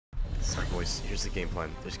Alright boys, here's the game plan.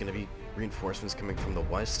 There's gonna be reinforcements coming from the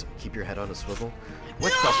west. Keep your head on a swivel.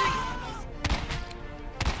 What the?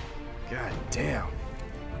 God damn.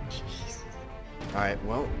 Alright,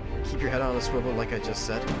 well, keep your head on a swivel like I just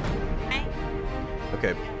said.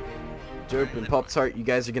 Okay. Joke and Pop-Tart, you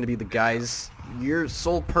guys are gonna be the guys. Your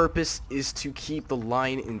sole purpose is to keep the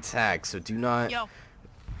line intact, so do not... Yo.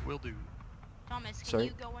 Will do. Thomas, can Sorry?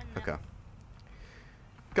 you go in there? Okay.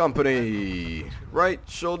 Company. Right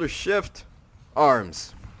shoulder shift.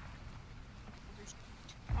 Arms.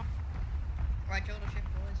 Right shoulder shift,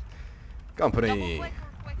 boys. Company. Double click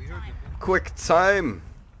or quick time? Quick time.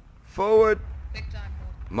 Forward. Big time,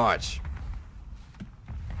 boys. March.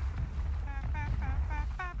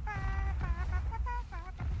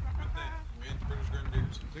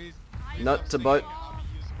 Nut to butt.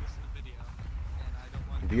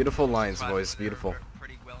 Beautiful lines, boys. Beautiful.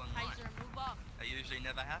 Pretty well in line. Kaiser, move up. That usually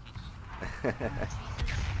never happens.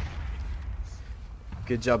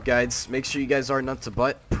 Good job, guys. Make sure you guys are nut to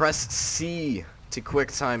butt. Press C to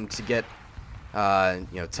quick time to get, you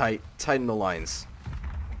know, tighten the lines.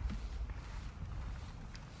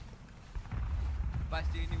 If I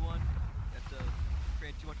see anyone that's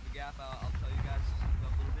creating too much of a gap, I'll tell you guys a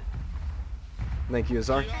little bit. Thank you,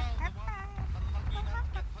 Azar.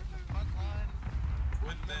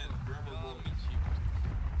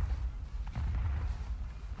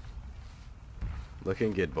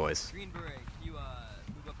 Looking good, boys. Green Beret, can you move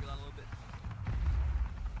up your line a little bit?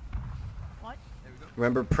 What? There we go.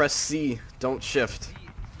 Remember, press C. Don't shift. C so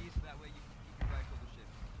that way you can keep your right shoulder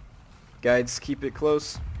shift. Guides, keep it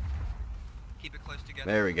close. Keep it close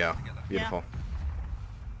together. There we go. Together. Beautiful.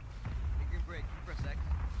 Hey, Green Beret, can you press X?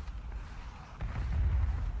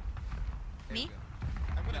 There Me? we go.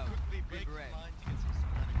 I'm gonna No, quickly Green break the Beret. line to get some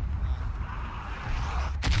schematic.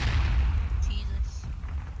 Jesus.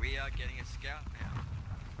 We are getting a scout now.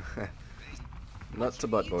 Nut to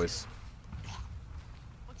butt, boys.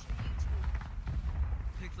 What's your YouTube?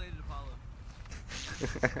 Pixelated Apollo.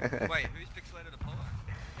 Wait, who's pixelated Apollo?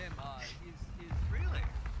 Him, he's Really?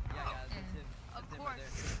 yeah, that's him. Of That's him right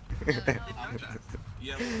there. course. Didn't know that.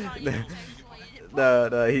 Yeah. It's not No. even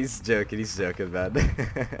pixelated. No, he's joking, man. Of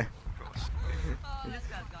course. This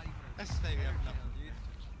guy's not even a Let's say we have channel, nothing. dude.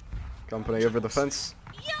 Company over the fence.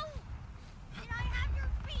 Yo! Can I have your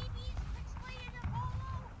baby's pixelated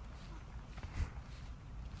Apollo?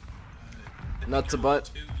 Nut to butt.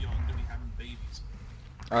 Too young to be having babies.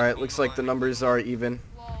 Alright, looks like the numbers are even.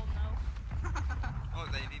 Lol, no. Oh,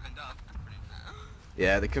 they've evened up. That's pretty cool.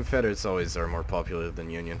 Yeah, the Confederates always are more popular than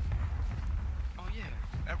Union. Oh yeah,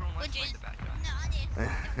 everyone likes Which playing is the bad guy.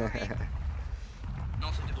 not it. And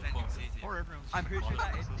also defending's easier. Or everyone's I'm pretty sure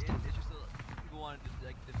that it's just people wanted to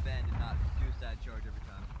like defend and not suicide charge every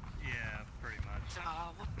time. Yeah, pretty much.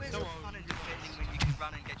 Where's the So, fun in defending when you can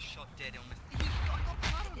run and get shot dead almost? You got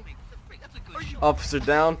blood on me. What the freak? That's a good shot. Officer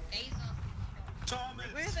down. Thomas!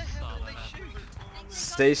 Where the hell did they shoot?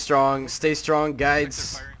 Stay strong,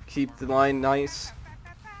 guides. Keep the line nice.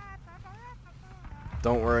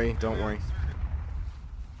 Don't worry.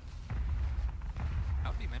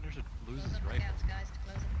 Alfie Mender should lose Close his up the rifle. gaps, guys. To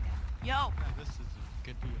close up the gaps. Yo! Yeah, this is a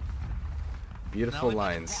good deal. Beautiful Now we need to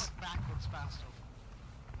lines. walk backwards faster.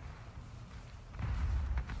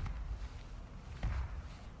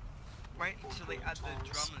 Wait until they add the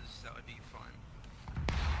drummers. That would be fun.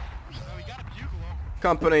 Oh, we got a bugle.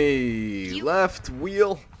 Company left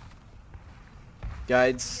wheel.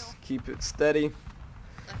 Guides, keep it steady.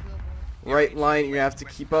 Left wheel, boys. Right line, you have to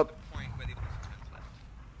keep up. Point where the officer turns left.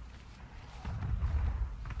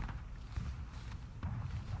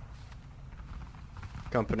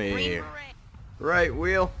 Company Green beret. right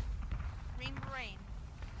wheel. Green beret.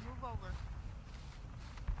 Move over.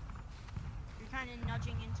 You're kind of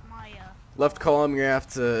nudging into my, Left column, you're gonna have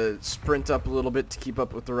to sprint up a little bit to keep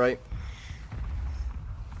up with the right.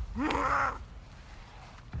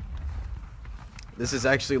 This is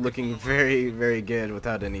actually looking very, very good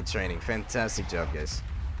without any training. Fantastic job, guys.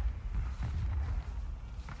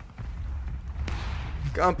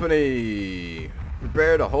 Company,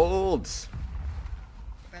 prepare to hold.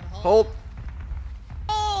 Prepare to Hold.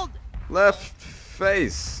 Hold! Left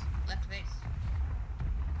face. Left face.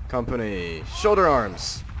 Company, shoulder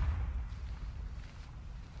arms.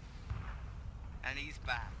 And he's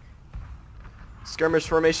back. Skirmish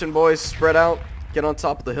formation, boys. Spread out. Get on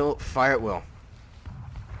top of the hill. Fire at will.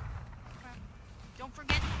 Don't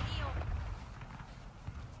forget to kneel.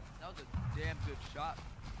 That was a damn good shot.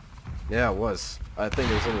 Yeah, it was. I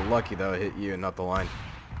think it was a little lucky though. It hit you and not the line.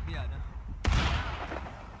 Yeah, no.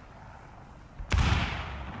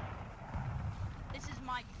 This is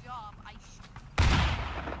my job. I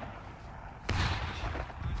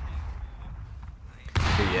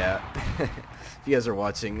Yeah. If you guys are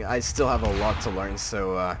watching, I still have a lot to learn,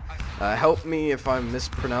 so help me if I'm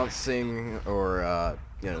mispronouncing or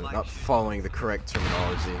you know, not following the correct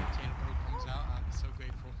terminology. Taylor comes out, I'm so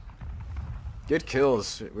grateful. Good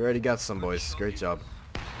kills. We already got some, boys. Great job.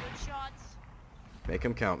 Good shots. Make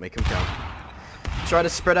them count. Make them count. Try to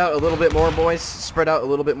spread out a little bit more, boys. Spread out a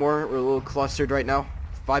little bit more. We're a little clustered right now.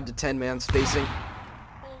 5 to 10 man spacing.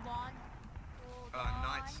 Hold on. Hold on.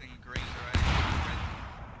 Knights in green, right?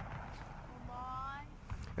 Hold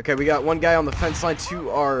on. Okay, we got one guy on the fence line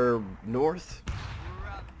to our north.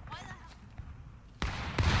 Why the hell?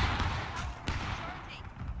 Charging.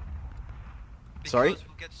 Sorry? Because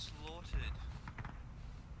we'll get slaughtered.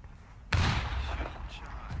 Shouldn't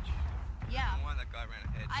charge. Yeah. I don't know why that guy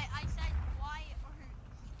ran ahead. I said why or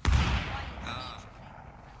why is Ah.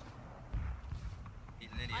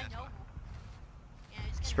 He's an idiot. I that's know. why. Yeah,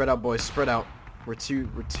 it's gonna- Spread out, boys. Spread out. We're too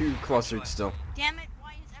clustered still. Damn it!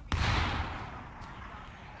 Why is everything?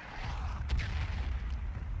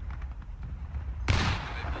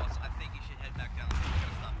 Anyway, boss, I think you should head back down. I'm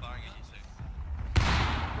gonna start firing at you soon.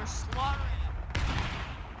 We're slaughtering.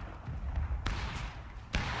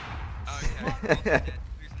 Oh yeah, boss is dead.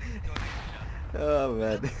 Who's next? Go ahead, Chad. Oh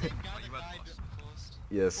man. Same guy Oh, that you were died close. first.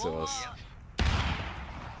 Yes, it was. Yeah.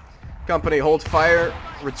 Company, hold fire.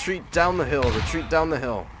 Retreat down the hill. Retreat down the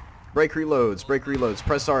hill. Break reloads. Break reloads.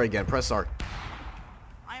 Press R again. Press R.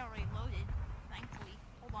 I already loaded, thankfully.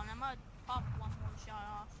 Hold on, I'm gonna pop one more shot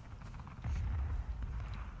off.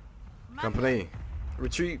 Remember- Company,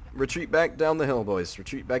 retreat. Retreat back down the hill, boys.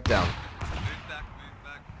 Retreat back down. Move back, move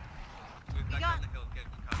back. Move back got- down the hill, get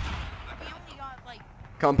cut. Move We back. only got like,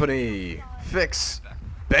 Company, fix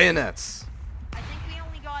bayonets. I think we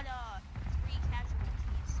only got 3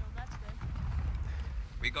 casualties, so that's good.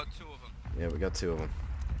 We got 2 of them. Yeah, we got 2 of them.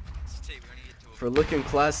 It's T, we only get 2 of For them. looking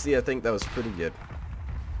classy, I think that was pretty good.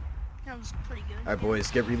 That was pretty good. Alright,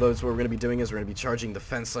 boys, get reloads. What we're going to be doing is we're going to be charging the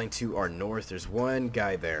fence line to our north. There's one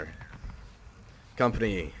guy there.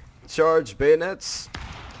 Company, charge bayonets.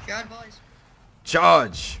 Shot, boys.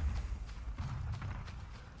 Charge!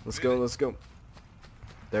 Let's go, let's go.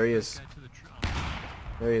 There he is. Guy to the tr-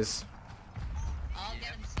 There he is. I'll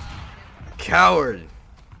get him, son. I'll get him. Coward!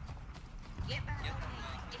 Get back.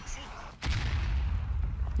 Exit.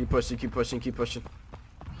 Keep pushing, keep pushing, keep pushing.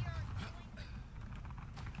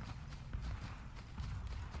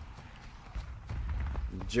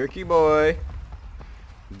 Jerky boy.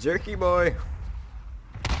 Jerky boy.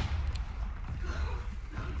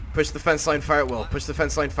 Push the fence line, fire at will. Push the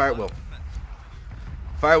fence line, fire at will.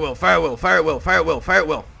 Fire at will, fire at will, fire at will, fire at will, fire at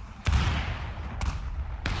will.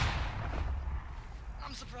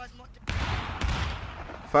 I'm surprised not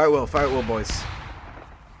Fire at will, boys.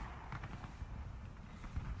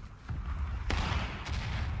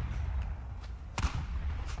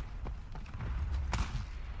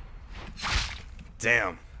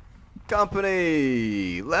 Damn.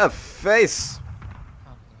 Company, left face.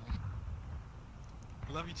 Oh,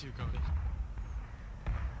 well. Love you too, Cody.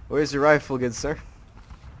 Where's your rifle, good sir?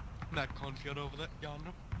 That cornfield over there,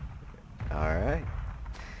 yonder. Alright.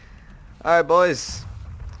 Alright, boys.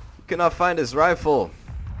 Cannot find his rifle.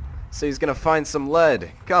 So he's gonna find some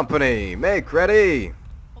lead. Company, make ready.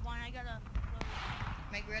 Hold on, I gotta load.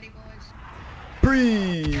 Make ready, boys.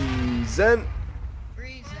 Present.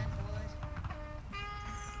 Freeze in, boys.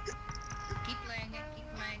 Keep laying it, keep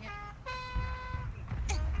laying it.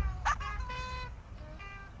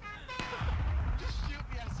 Just shoot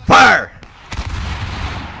me, I said. Fire!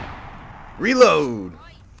 Reload.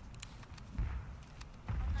 Right.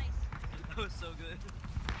 Oh, nice. That was so good.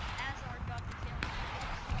 Azar got the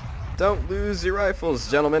kill. Don't lose your rifles,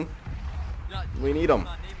 gentlemen. Not, We need 'em.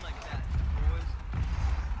 Not named like that, boys.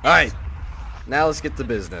 Alright. Now let's get to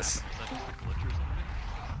business. Is that just a glitch or something?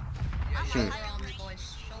 Yeah, Hmm. shoulder arms,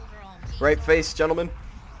 boys. Shoulder arms. Right face, gentlemen.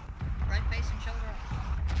 Right face and shoulder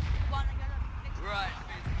arms. Hold on, I gotta fix Right,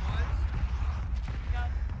 face boys.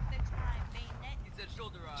 gotta fix my bayonet. He said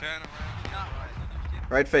shoulder eye. Turn around. Not right.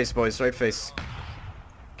 Understand? Right face, boys. Right face.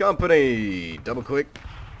 Company. Double quick.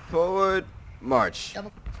 Forward. March.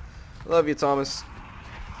 Double. Love you, Thomas.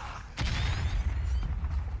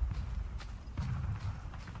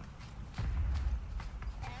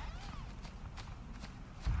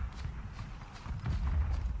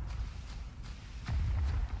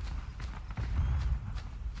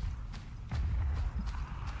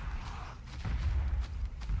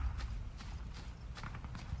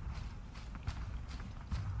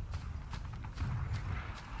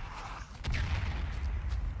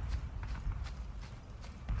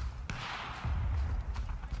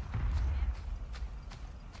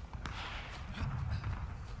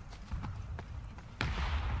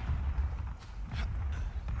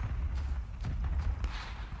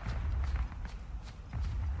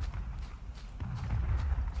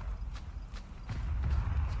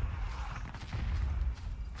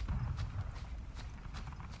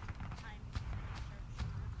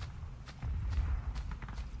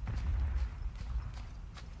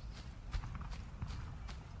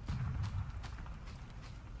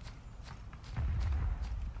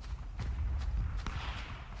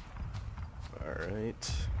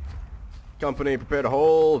 Alright. Company, prepare to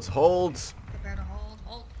hold. Hold. Prepare to hold.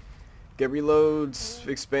 Hold. Get reloads.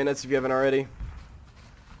 Fix bayonets if you haven't already.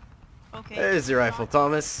 Okay. There's your rifle,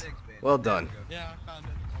 Thomas. Well done. Yeah, I found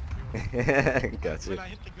it. Gotcha. When I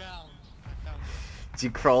hit the ground, I found it. Did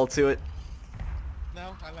you crawl to it?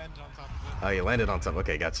 No, I landed on top of it. Oh, you landed on top.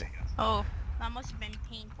 Okay, gotcha. Oh, that must have been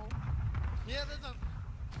painful. Yeah,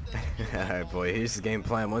 Alright, boy, here's the game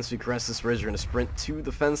plan. Once we cross this bridge, we're going to sprint to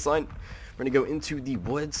the fence line. We're going to go into the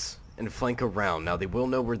woods and flank around. Now, they will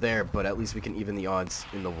know we're there, but at least we can even the odds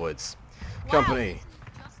in the woods. Wow, Company, this is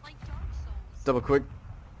just like Dark Souls. double quick,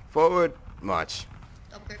 forward, march.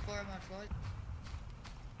 Double quick forward march, boys.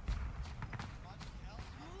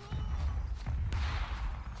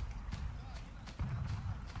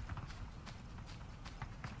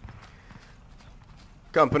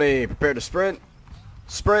 Company, prepare to sprint.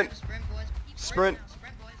 Sprint. Sprint, boys. Keep Sprint. now.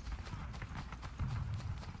 Sprint, boys.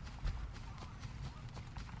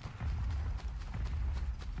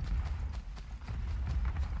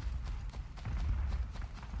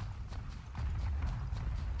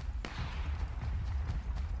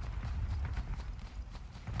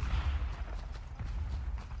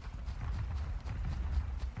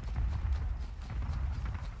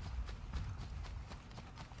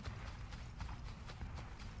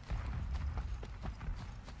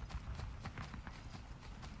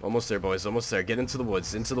 Almost there, boys. Almost there. Get into the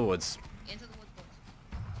woods. Into the woods. Into the woods, boys.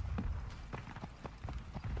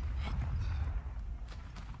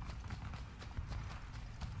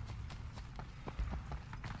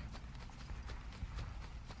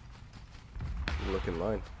 Look in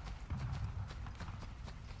line.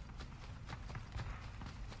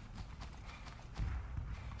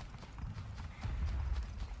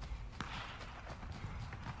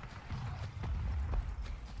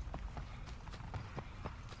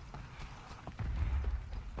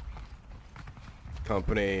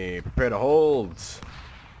 Company, prepare to hold.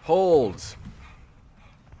 Hold.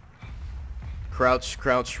 Crouch,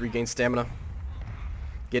 crouch, regain stamina.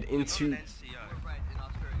 Get into...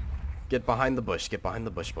 Get behind the bush. Get behind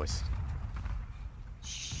the bush, boys.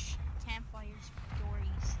 Shh. Campfires,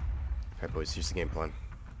 stories. Alright, boys, here's the game plan.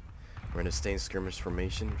 We're in a stay in skirmish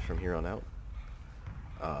formation from here on out.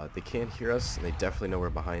 They can't hear us, and they definitely know we're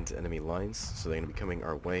behind enemy lines, so they're going to be coming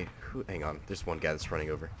our way. Hang on, there's one guy that's running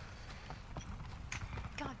over.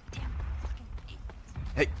 God damn fucking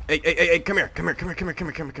idiots. Hey, come here, come on.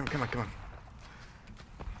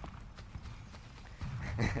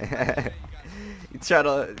 You try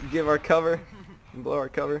to give our cover, and blow our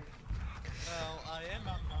cover. Well, I am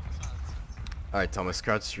on nonsense. Alright, Thomas,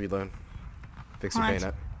 crouch, reload. Fix your Alright.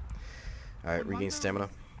 bayonet. Alright, regain Wonder- stamina.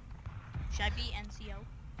 Should I be NCO?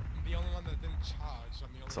 I'm the only one that didn't charge. I'm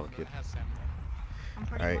the It's all only one good. that has stamina. I'm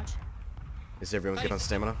pretty Alright. much. Is everyone good on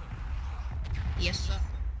stamina? Yes, sir.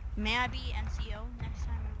 May I be NCO next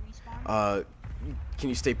time we respawn? Can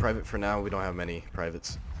you stay private for now? We don't have many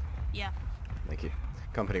privates. Yeah. Thank you.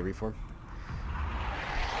 Company reform.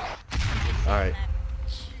 I'm just saying Alright. that.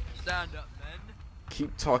 Stand up, men.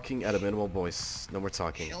 Keep talking at a minimal voice. No more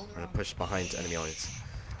talking. Shoulder We're gonna on. push behind enemy lines.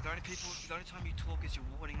 The only time you talk is you're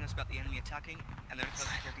warning us about the enemy attacking, and the only person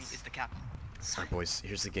talking is the captain. Alright, boys,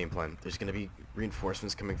 here's the game plan. There's gonna be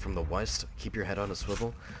reinforcements coming from the west. Keep your head on a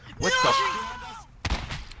swivel. What the?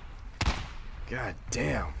 God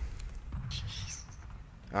damn.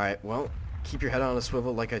 Alright, well, keep your head on a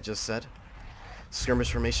swivel like I just said.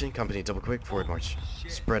 Skirmish formation, company, double quick, forward march.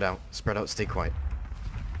 Shit. Spread out, stay quiet.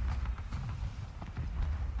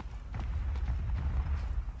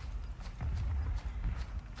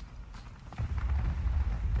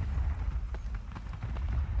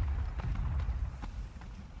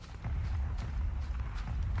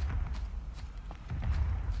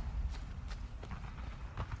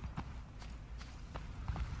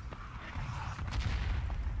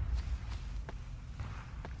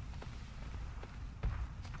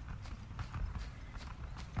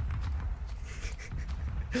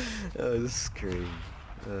 Oh, scream.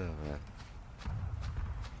 Oh, man.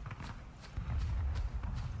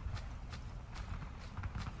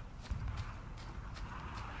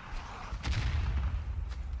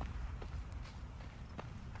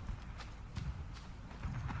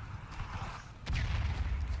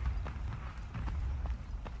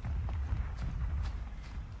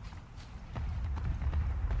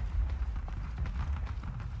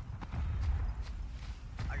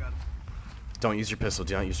 I got him. Don't use your pistol.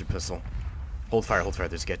 Do not use your pistol. Hold fire.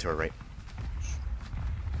 There's a guy to our right.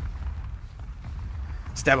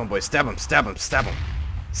 Stab him, boys. Stab him. Stab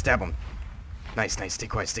him. Nice. Stay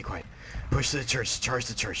quiet. Push to the church. Charge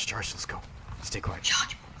the church. Let's go. Stay quiet.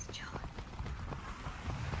 Charge, boys. Charge.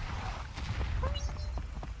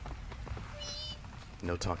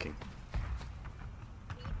 No talking.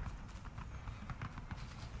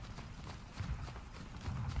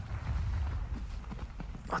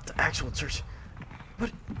 Not the actual church.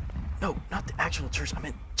 What? No, not the actual church. I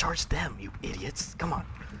meant charge them, you idiots. Come on.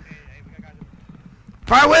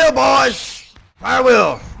 Fire wheel, boys! Fire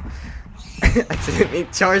wheel! I didn't mean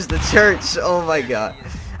charge the church. Oh my god.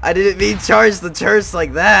 I didn't mean charge the church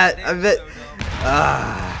like that. I meant...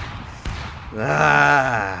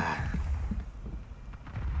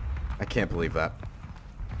 I can't believe that.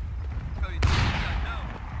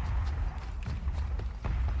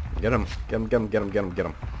 Get him. Get him, get him, get him, get him, get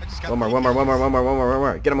him. One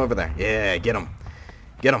more. Get him over there. Yeah, get him.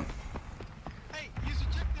 Get him. Hey, use a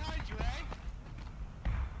check behind you,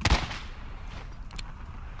 eh?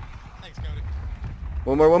 Thanks, Cody.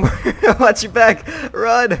 One more. Watch your back.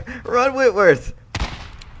 Run. Run, Whitworth.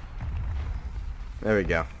 There we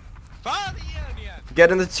go. Fire the union!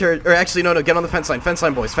 Get in the church. Or actually, no. Get on the fence line. Fence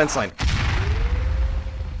line, boys. Fence line.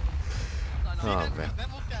 Oh, man. Then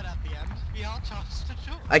we'll get at the end. We all charged the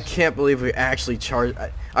church. I can't believe we actually charged.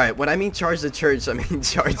 Alright, when I mean charge the church, I mean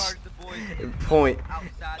charge Charge the boys point.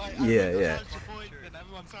 outside. Like, Yeah, everyone yeah. charged the point, and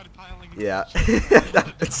everyone started piling into Yeah. the church.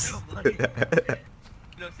 That's-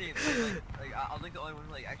 No, see, like I was like the only one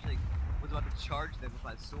who like actually was about to charge them with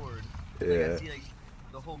my sword. Like, Yeah. I see like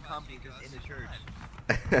the whole company just in the church.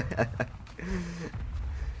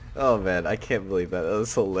 Oh man, I can't believe that. That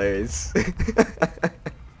was hilarious.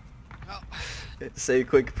 Well, Say a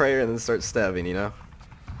quick prayer and then start stabbing, you know?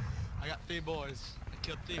 I got 3 boys. I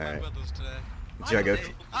killed 3 Alright. of my brothers today. Jago, if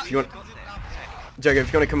you want, Was it Jago,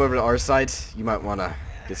 if you want to come over to our side, you might want to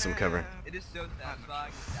get some cover. It is so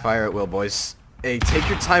satisfying. Fire at will, boys. Hey, take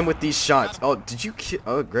your time with these shots. Oh, did you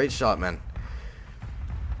oh, great shot, man.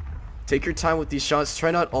 Take your time with these shots. Try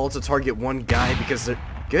not all to target one guy because they're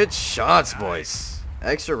good shots, boys.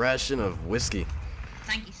 Extra ration of whiskey.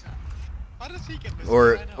 Thank you, sir. How does he get this?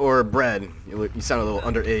 Or bread. You sound a little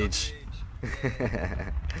underage.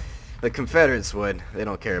 The Confederates would. They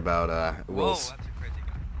don't care about Whoa, wills. that's a crazy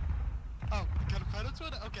guy. Oh, got a credits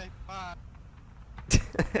with it? Okay, bye.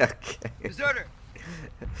 Okay. Deserter!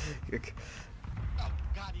 Oh,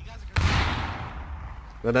 God, you guys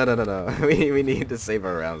are gonna... No. We need to save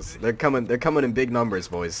our rounds. They're coming in big numbers,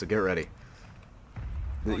 boys, so get ready.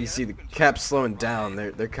 You see the cap slowing down.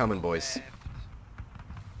 They're coming, boys.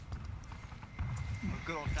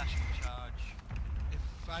 Good old fashioned charge.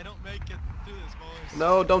 If I don't make it through this, boys...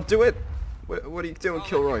 No, don't do it. What are you doing, I'll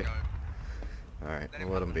Kilroy? let you go. Alright, Let we'll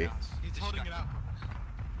him let him be. He's holding it out.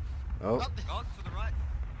 Oh, Oh, to the right.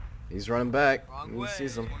 he's running back. Wrong He way.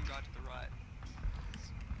 sees him. One guy to the right.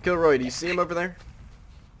 Kilroy, do you see him over there?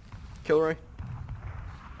 Kilroy?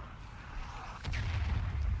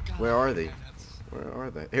 God, Where are they? that's- Where are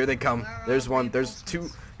they? Here they come. Where are There's all one. the There's 2.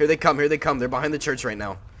 reinforcements? Here they come. Here they come. They're behind the church right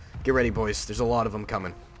now. Get ready, boys. There's a lot of them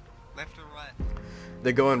coming. Left or right?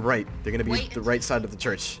 They're going right. They're gonna be Wait the until right side of the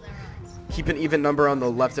church. Keep an even number on the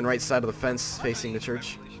left and right side of the fence facing the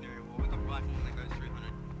church. Revolutionary War with a rifle that goes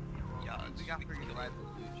 300 yards. We got freaking rifles,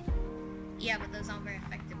 dude. Yeah, but those aren't very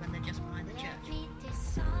effective when they're just behind the church.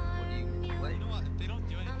 What do you... You know what? If they don't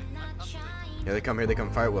do anything, I'm not taking Here they come. Here they come.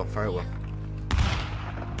 Fire at will. Fire at will.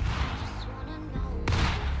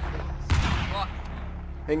 Fuck.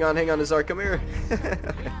 Hang on, Nazar. Come here. Okay,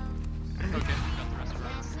 got the rest of the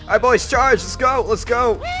round. Alright, boys. Charge. Let's go. Let's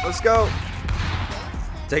go. Let's go.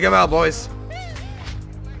 Take him out, boys.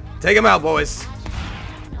 Take him out, boys.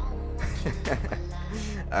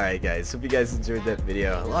 Alright, guys. Hope you guys enjoyed that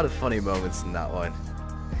video. A lot of funny moments in that one.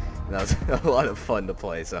 And that was a lot of fun to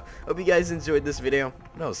play. So, hope you guys enjoyed this video.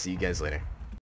 And I'll see you guys later.